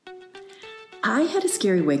I had a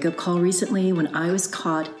scary wake-up call recently when I was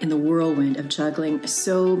caught in the whirlwind of juggling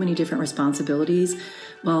so many different responsibilities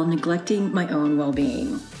while neglecting my own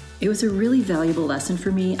well-being. It was a really valuable lesson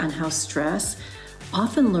for me on how stress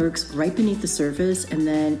often lurks right beneath the surface and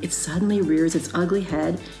then it suddenly rears its ugly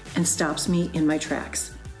head and stops me in my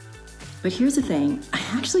tracks. But here's the thing, I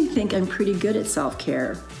actually think I'm pretty good at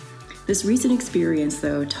self-care. This recent experience,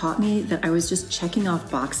 though, taught me that I was just checking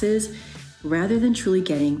off boxes rather than truly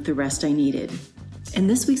getting the rest I needed. In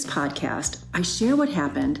this week's podcast, I share what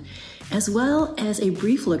happened, as well as a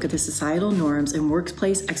brief look at the societal norms and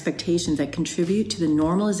workplace expectations that contribute to the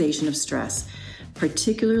normalization of stress,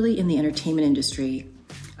 particularly in the entertainment industry.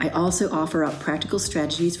 I also offer up practical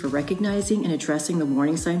strategies for recognizing and addressing the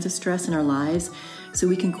warning signs of stress in our lives so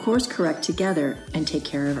we can course correct together and take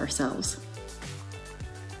care of ourselves.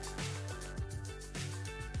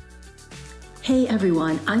 Hey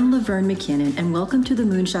everyone, I'm Laverne McKinnon and welcome to the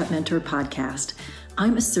Moonshot Mentor podcast.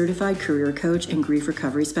 I'm a certified career coach and grief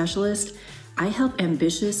recovery specialist. I help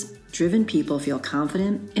ambitious, driven people feel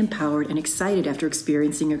confident, empowered, and excited after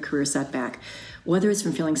experiencing a career setback. Whether it's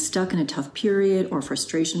from feeling stuck in a tough period or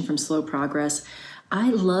frustration from slow progress,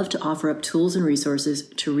 I love to offer up tools and resources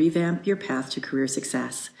to revamp your path to career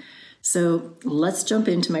success. So let's jump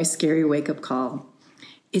into my scary wake-up call.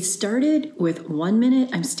 It started with 1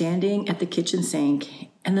 minute I'm standing at the kitchen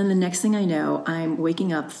sink, and then the next thing I know, I'm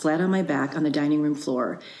waking up flat on my back on the dining room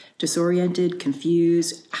floor, disoriented,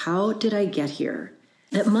 confused. How did I get here?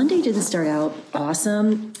 That Monday didn't start out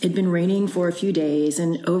awesome. It'd been raining for a few days,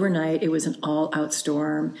 and overnight it was an all-out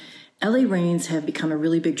storm. LA rains have become a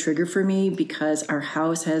really big trigger for me because our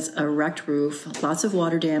house has a wrecked roof, lots of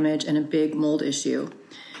water damage, and a big mold issue.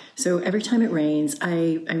 So every time it rains,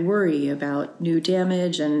 I worry about new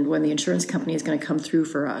damage and when the insurance company is going to come through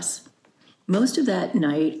for us. Most of that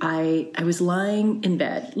night, I was lying in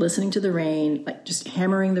bed, listening to the rain, like just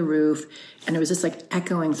hammering the roof, and it was just like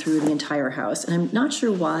echoing through the entire house. And I'm not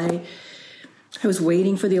sure why I was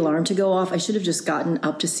waiting for the alarm to go off. I should have just gotten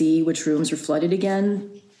up to see which rooms were flooded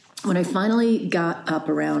again. When I finally got up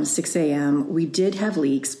around 6 a.m., we did have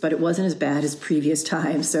leaks, but it wasn't as bad as previous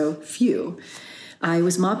times, so phew. I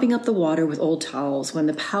was mopping up the water with old towels when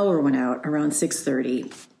the power went out around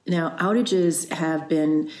 6:30. Now, outages have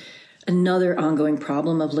been another ongoing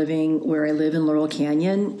problem of living where I live in Laurel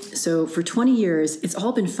Canyon. So for 20 years, it's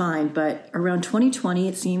all been fine, but around 2020,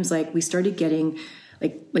 it seems like we started getting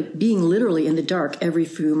like being literally in the dark every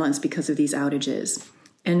few months because of these outages.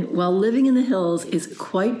 And while living in the hills is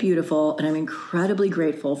quite beautiful, and I'm incredibly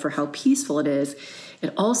grateful for how peaceful it is,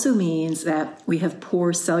 it also means that we have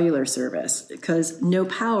poor cellular service because no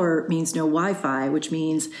power means no Wi-Fi, which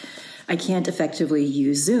means I can't effectively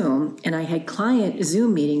use Zoom. And I had client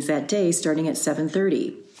Zoom meetings that day starting at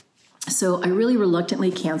 7:30. So I really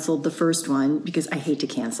reluctantly canceled the first one because I hate to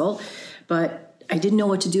cancel, but I didn't know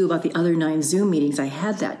what to do about the other 9 Zoom meetings I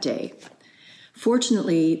had that day.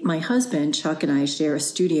 Fortunately, my husband, Chuck, and I share a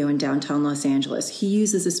studio in downtown Los Angeles. He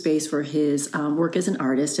uses the space for his work as an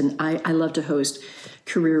artist, and I love to host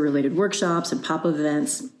career-related workshops and pop-up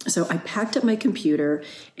events. So I packed up my computer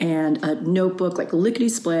and a notebook, like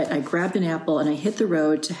lickety-split. I grabbed an apple, and I hit the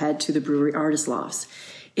road to head to the Brewery Artist Lofts.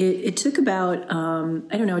 It took about,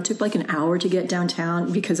 it took like an hour to get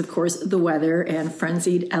downtown because, of course, the weather and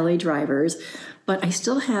frenzied LA drivers. But I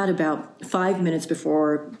still had about 5 minutes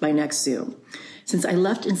before my next Zoom. Since I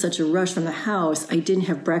left in such a rush from the house, I didn't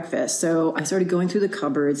have breakfast. So I started going through the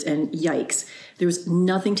cupboards and yikes, there was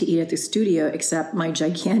nothing to eat at the studio except my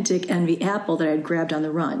gigantic Envy apple that I had grabbed on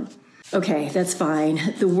the run. Okay, that's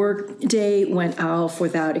fine. The work day went off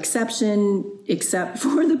without exception, except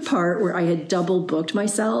for the part where I had double booked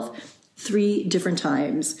myself 3 different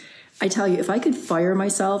times. I tell you, if I could fire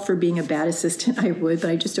myself for being a bad assistant, I would, but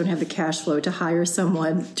I just don't have the cash flow to hire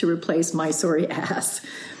someone to replace my sorry ass.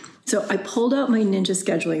 So I pulled out my ninja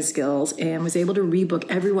scheduling skills and was able to rebook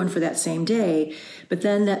everyone for that same day, but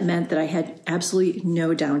then that meant that I had absolutely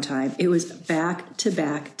no downtime. It was back to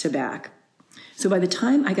back to back. So by the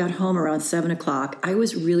time I got home around 7 o'clock, I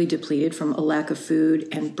was really depleted from a lack of food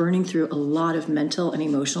and burning through a lot of mental and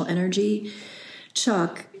emotional energy.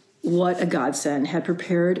 Chuck, what a godsend, had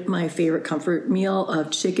prepared my favorite comfort meal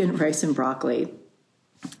of chicken, rice, and broccoli.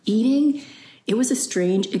 Eating, it was a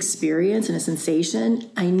strange experience and a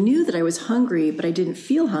sensation. I knew that I was hungry, but I didn't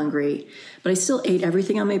feel hungry. But I still ate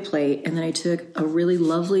everything on my plate, and then I took a really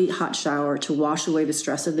lovely hot shower to wash away the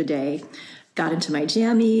stress of the day. Got into my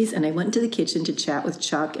jammies, and I went into the kitchen to chat with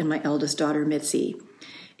Chuck and my eldest daughter, Mitzi.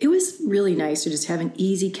 It was really nice to just have an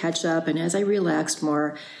easy catch up, and as I relaxed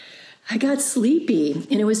more, I got sleepy,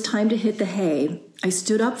 and it was time to hit the hay. I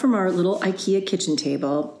stood up from our little IKEA kitchen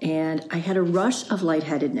table and I had a rush of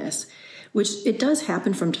lightheadedness, which it does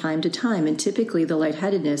happen from time to time, and typically the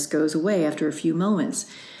lightheadedness goes away after a few moments,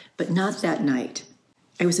 but not that night.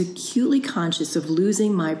 I was acutely conscious of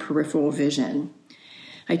losing my peripheral vision.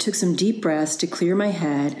 I took some deep breaths to clear my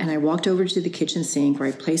head, and I walked over to the kitchen sink where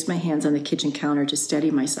I placed my hands on the kitchen counter to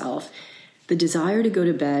steady myself. The desire to go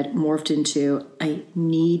to bed morphed into, I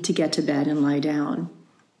need to get to bed and lie down.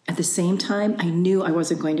 At the same time, I knew I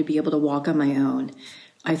wasn't going to be able to walk on my own.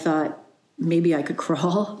 I thought maybe I could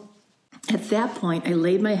crawl. At that point, I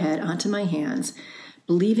laid my head onto my hands,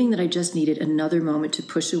 believing that I just needed another moment to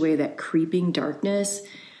push away that creeping darkness.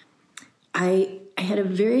 I had a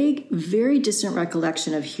very, very distant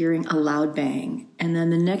recollection of hearing a loud bang. And then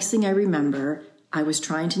the next thing I remember, I was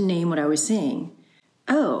trying to name what I was seeing.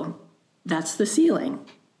 Oh, that's the ceiling.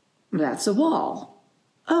 That's a wall.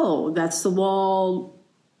 Oh, that's the wall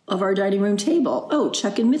of our dining room table. Oh,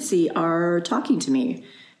 Chuck and Mitzi are talking to me.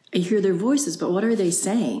 I hear their voices, but what are they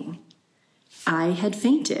saying? I had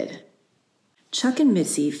fainted. Chuck and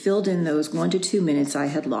Mitzi filled in those 1 to 2 minutes I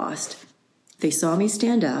had lost. They saw me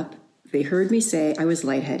stand up. They heard me say I was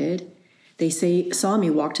lightheaded. They saw me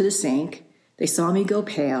walk to the sink. They saw me go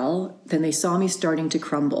pale. Then they saw me starting to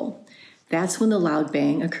crumble. That's when the loud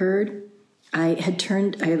bang occurred. It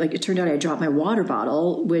turned out I had dropped my water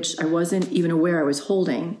bottle, which I wasn't even aware I was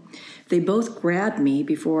holding. They both grabbed me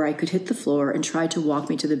before I could hit the floor and tried to walk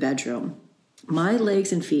me to the bedroom. My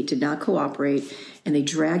legs and feet did not cooperate, and they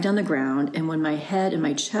dragged on the ground, and when my head and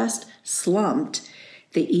my chest slumped,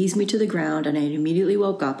 they eased me to the ground, and I immediately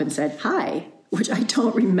woke up and said, "Hi," which I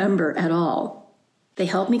don't remember at all. They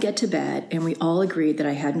helped me get to bed, and we all agreed that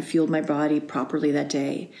I hadn't fueled my body properly that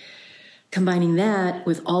day. Combining that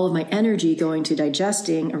with all of my energy going to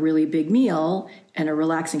digesting a really big meal and a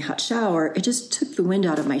relaxing hot shower, it just took the wind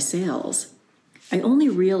out of my sails. I only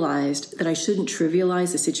realized that I shouldn't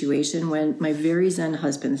trivialize the situation when my very zen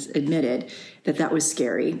husband admitted that that was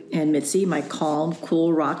scary, and Mitzi, my calm,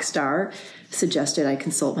 cool rock star, suggested I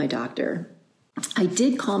consult my doctor. I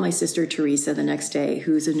did call my sister Teresa the next day,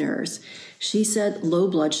 who's a nurse. She said low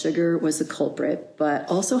blood sugar was the culprit, but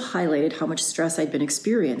also highlighted how much stress I'd been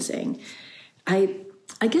experiencing.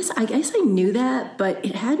 I guess I knew that, but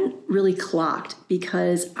it hadn't really clocked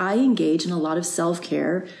because I engage in a lot of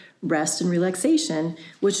self-care, rest, and relaxation,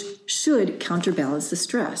 which should counterbalance the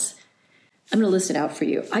stress. I'm going to list it out for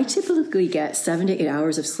you. I typically get 7 to 8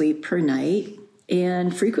 hours of sleep per night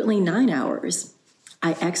and frequently 9 hours.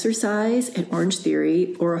 I exercise at Orange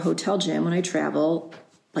Theory or a hotel gym when I travel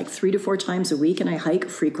like 3 to 4 times a week, and I hike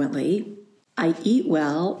frequently. I eat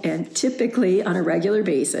well, and typically on a regular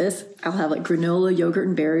basis, I'll have like granola, yogurt,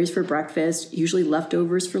 and berries for breakfast, usually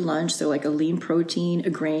leftovers for lunch, so like a lean protein, a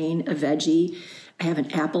grain, a veggie. I have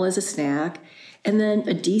an apple as a snack, and then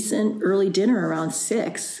a decent early dinner around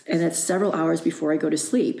 6, and that's several hours before I go to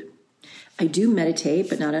sleep. I do meditate,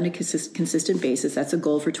 but not on a consistent basis. That's a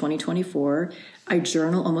goal for 2024. I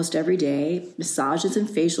journal almost every day. Massages and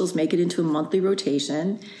facials make it into a monthly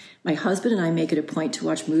rotation. My husband and I make it a point to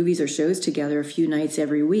watch movies or shows together a few nights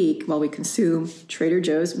every week while we consume Trader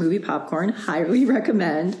Joe's movie popcorn. Highly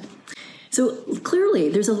recommend. So clearly,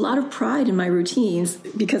 there's a lot of pride in my routines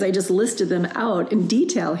because I just listed them out in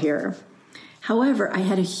detail here. However, I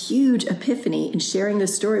had a huge epiphany in sharing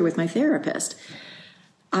this story with my therapist.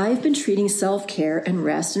 I've been treating self-care and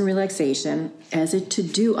rest and relaxation as a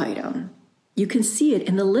to-do item. You can see it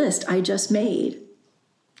in the list I just made.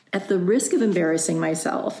 At the risk of embarrassing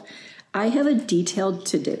myself, I have a detailed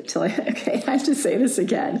to-do. Okay, I have to say this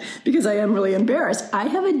again because I am really embarrassed. I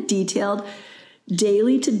have a detailed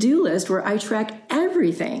daily to-do list where I track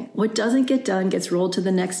everything. What doesn't get done gets rolled to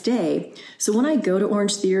the next day. So when I go to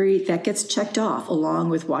Orange Theory, that gets checked off along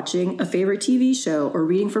with watching a favorite TV show or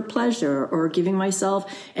reading for pleasure or giving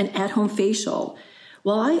myself an at-home facial.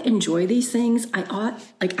 While I enjoy these things, I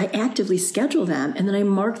actively schedule them and then I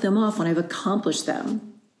mark them off when I've accomplished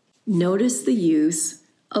them. Notice the use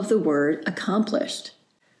of the word accomplished.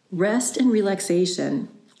 Rest and relaxation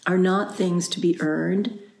are not things to be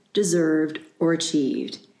earned, deserved, or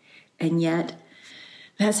achieved. And yet,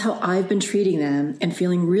 that's how I've been treating them and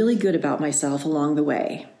feeling really good about myself along the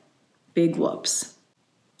way. Big whoops.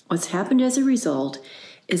 What's happened as a result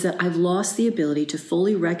is that I've lost the ability to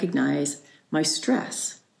fully recognize my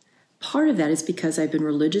stress. Part of that is because I've been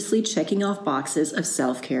religiously checking off boxes of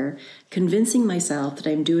self-care, convincing myself that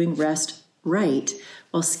I'm doing rest right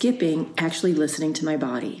while skipping actually listening to my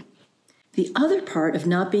body. The other part of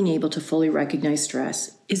not being able to fully recognize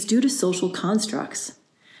stress is due to social constructs.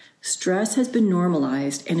 Stress has been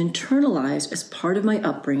normalized and internalized as part of my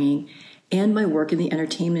upbringing and my work in the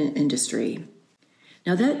entertainment industry.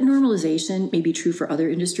 Now, that normalization may be true for other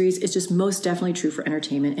industries. It's just most definitely true for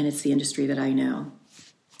entertainment, and it's the industry that I know.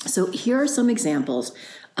 So here are some examples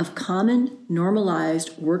of common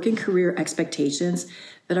normalized work and career expectations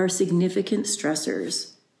that are significant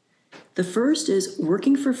stressors. The first is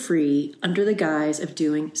working for free under the guise of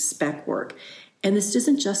doing spec work. And this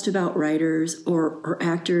isn't just about writers or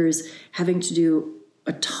actors having to do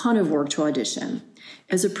a ton of work to audition.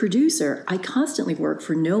 As a producer, I constantly work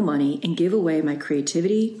for no money and give away my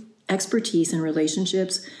creativity, expertise, and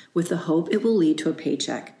relationships with the hope it will lead to a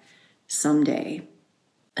paycheck someday.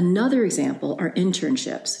 Another example are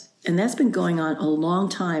internships, and that's been going on a long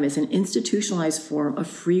time as an institutionalized form of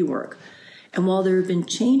free work. And while there have been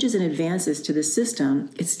changes and advances to the system,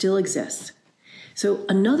 it still exists. So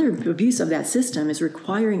another abuse of that system is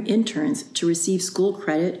requiring interns to receive school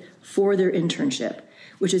credit for their internship,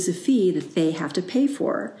 which is a fee that they have to pay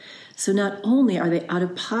for. So not only are they out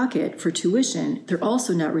of pocket for tuition, they're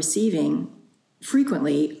also not receiving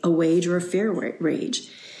frequently a wage or a fair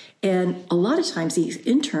wage. And a lot of times these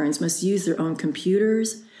interns must use their own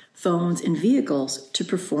computers, phones, and vehicles to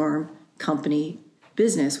perform company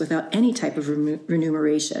business without any type of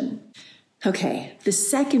remuneration. Okay, the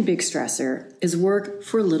second big stressor is work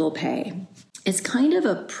for little pay. It's kind of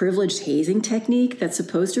a privileged hazing technique that's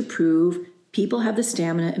supposed to prove people have the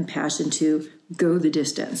stamina and passion to go the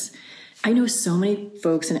distance. I know so many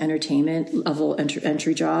folks in entertainment level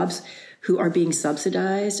entry jobs who are being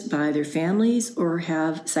subsidized by their families or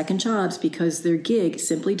have second jobs because their gig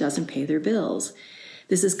simply doesn't pay their bills.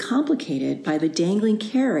 This is complicated by the dangling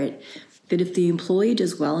carrot that if the employee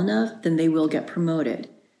does well enough, then they will get promoted.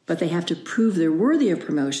 But they have to prove they're worthy of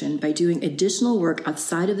promotion by doing additional work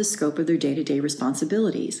outside of the scope of their day-to-day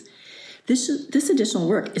responsibilities. This additional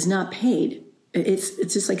work is not paid.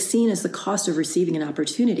 It's just like seen as the cost of receiving an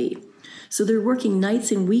opportunity. So they're working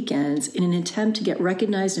nights and weekends in an attempt to get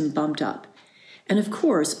recognized and bumped up. And of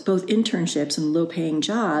course, both internships and low-paying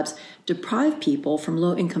jobs deprive people from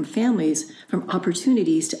low-income families from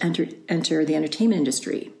opportunities to enter the entertainment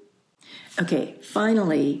industry. Okay,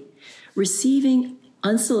 finally, receiving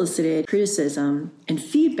unsolicited criticism and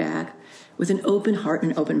feedback with an open heart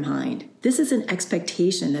and open mind. This is an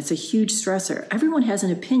expectation that's a huge stressor. Everyone has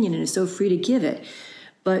an opinion and is so free to give it,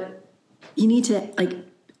 but you need to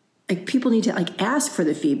people need to ask for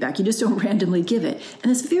the feedback. You just don't randomly give it.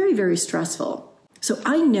 And it's very, very stressful. So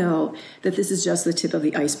I know that this is just the tip of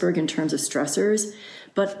the iceberg in terms of stressors,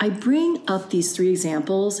 but I bring up these three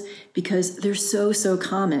examples because they're so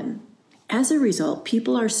common. As a result,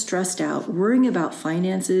 people are stressed out, worrying about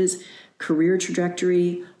finances, career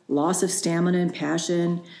trajectory, loss of stamina and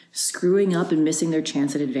passion, screwing up and missing their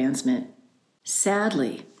chance at advancement.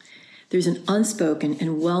 Sadly, there's an unspoken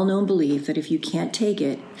and well-known belief that if you can't take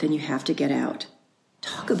it, then you have to get out.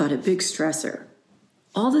 Talk about a big stressor.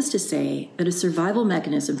 All this to say that a survival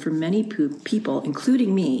mechanism for many people,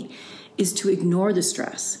 including me, is to ignore the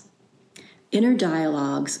stress. Inner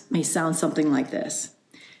dialogues may sound something like this.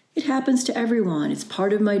 It happens to everyone. It's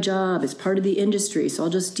part of my job. It's part of the industry, so I'll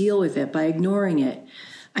just deal with it by ignoring it.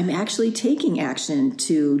 I'm actually taking action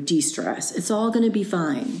to de-stress. It's all going to be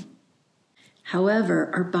fine.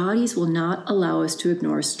 However, our bodies will not allow us to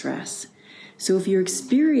ignore stress. So if you're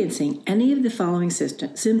experiencing any of the following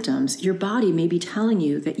symptoms, your body may be telling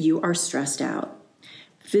you that you are stressed out.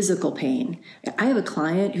 Physical pain. I have a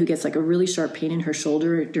client who gets a really sharp pain in her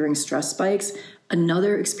shoulder during stress spikes.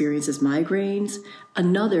 Another experiences migraines.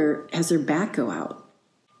 Another has their back go out.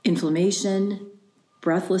 Inflammation,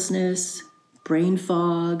 breathlessness, brain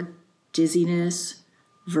fog, dizziness,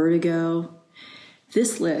 vertigo.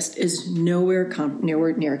 This list is nowhere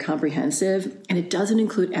near comprehensive, and it doesn't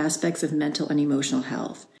include aspects of mental and emotional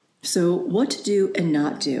health. So what to do and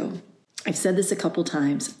not do? I've said this a couple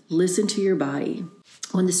times. Listen to your body.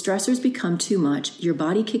 When the stressors become too much, your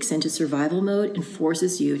body kicks into survival mode and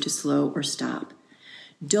forces you to slow or stop.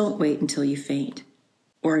 Don't wait until you faint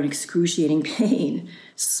or in excruciating pain.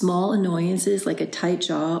 Small annoyances like a tight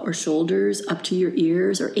jaw or shoulders up to your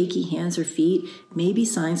ears or achy hands or feet may be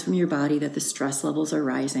signs from your body that the stress levels are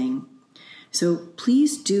rising. So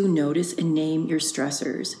please do notice and name your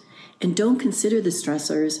stressors. And don't consider the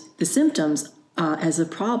symptoms as a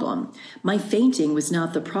problem. My fainting was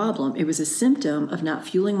not the problem. It was a symptom of not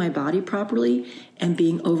fueling my body properly and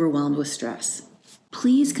being overwhelmed with stress.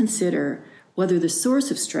 Please consider whether the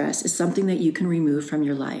source of stress is something that you can remove from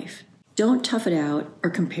your life. Don't tough it out or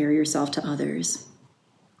compare yourself to others.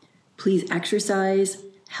 Please exercise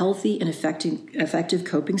healthy and effective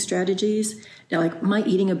coping strategies. Now, my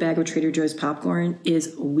eating a bag of Trader Joe's popcorn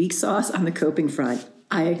is weak sauce on the coping front.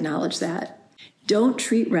 I acknowledge that. Don't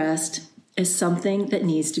treat rest as something that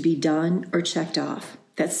needs to be done or checked off.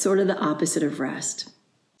 That's sort of the opposite of rest.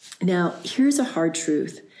 Now, here's a hard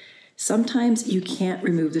truth. Sometimes you can't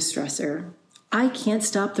remove the stressor. I can't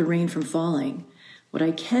stop the rain from falling. What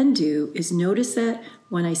I can do is notice that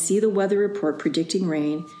when I see the weather report predicting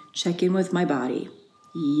rain, check in with my body.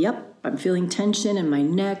 Yep, I'm feeling tension in my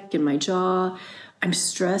neck and my jaw. I'm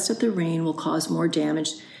stressed that the rain will cause more damage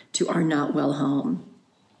to our not well home.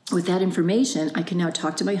 With that information, I can now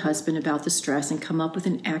talk to my husband about the stress and come up with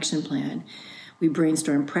an action plan. We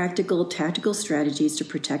brainstorm practical, tactical strategies to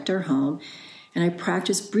protect our home, and I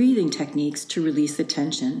practice breathing techniques to release the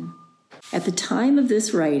tension. At the time of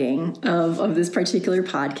this writing of this particular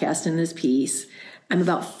podcast and this piece, I'm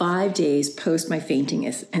about 5 days post my fainting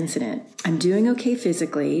incident. I'm doing okay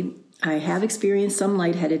physically. I have experienced some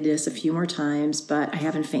lightheadedness a few more times, but I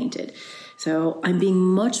haven't fainted. So I'm being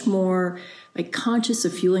much more conscious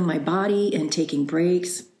of fueling my body and taking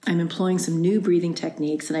breaks. I'm employing some new breathing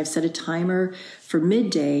techniques, and I've set a timer for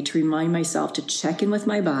midday to remind myself to check in with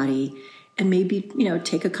my body and maybe,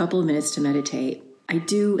 take a couple of minutes to meditate. I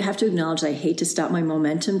do have to acknowledge I hate to stop my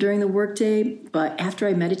momentum during the workday, but after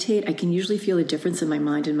I meditate, I can usually feel a difference in my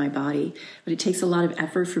mind and my body, but it takes a lot of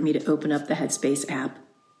effort for me to open up the Headspace app.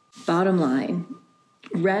 Bottom line,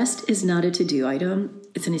 rest is not a to-do item.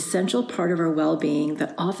 It's an essential part of our well-being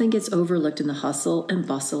that often gets overlooked in the hustle and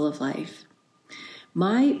bustle of life.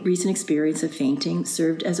 My recent experience of fainting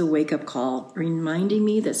served as a wake-up call, reminding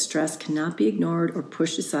me that stress cannot be ignored or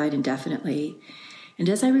pushed aside indefinitely. And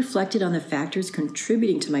as I reflected on the factors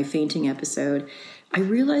contributing to my fainting episode, I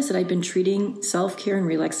realized that I'd been treating self-care and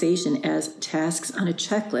relaxation as tasks on a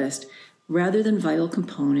checklist rather than vital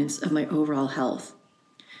components of my overall health.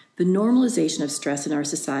 The normalization of stress in our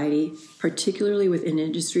society, particularly within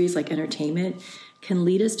industries like entertainment, can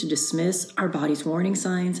lead us to dismiss our body's warning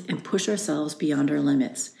signs and push ourselves beyond our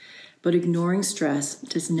limits. But ignoring stress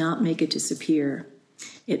does not make it disappear.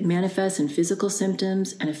 It manifests in physical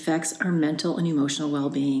symptoms and affects our mental and emotional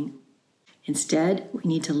well-being. Instead, we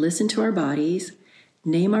need to listen to our bodies,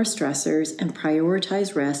 name our stressors, and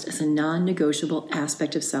prioritize rest as a non-negotiable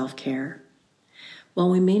aspect of self-care. While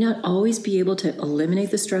we may not always be able to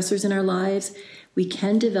eliminate the stressors in our lives, we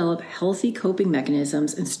can develop healthy coping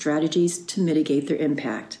mechanisms and strategies to mitigate their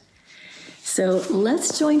impact. So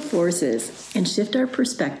let's join forces and shift our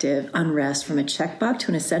perspective on rest from a checkbox to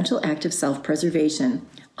an essential act of self-preservation,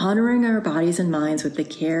 honoring our bodies and minds with the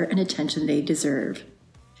care and attention they deserve.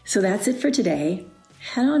 So that's it for today.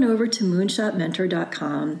 Head on over to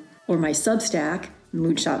moonshotmentor.com or my Substack,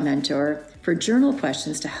 Moonshot Mentor, for journal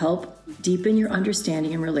questions to help deepen your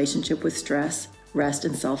understanding and relationship with stress, rest,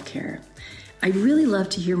 and self-care. I'd really love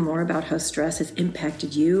to hear more about how stress has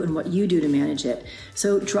impacted you and what you do to manage it.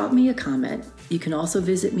 So drop me a comment. You can also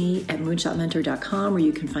visit me at moonshotmentor.com, where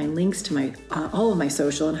you can find links to my all of my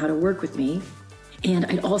social and how to work with me. And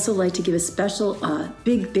I'd also like to give a special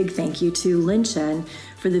big thank you to Lynn Chen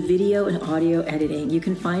for the video and audio editing. You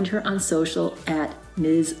can find her on social at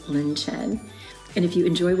Ms. Lynn Chen. And if you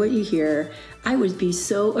enjoy what you hear, I would be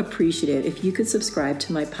so appreciative if you could subscribe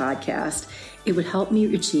to my podcast. It would help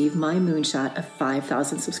me achieve my moonshot of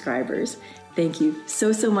 5,000 subscribers. Thank you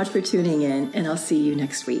so much for tuning in, and I'll see you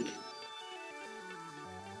next week.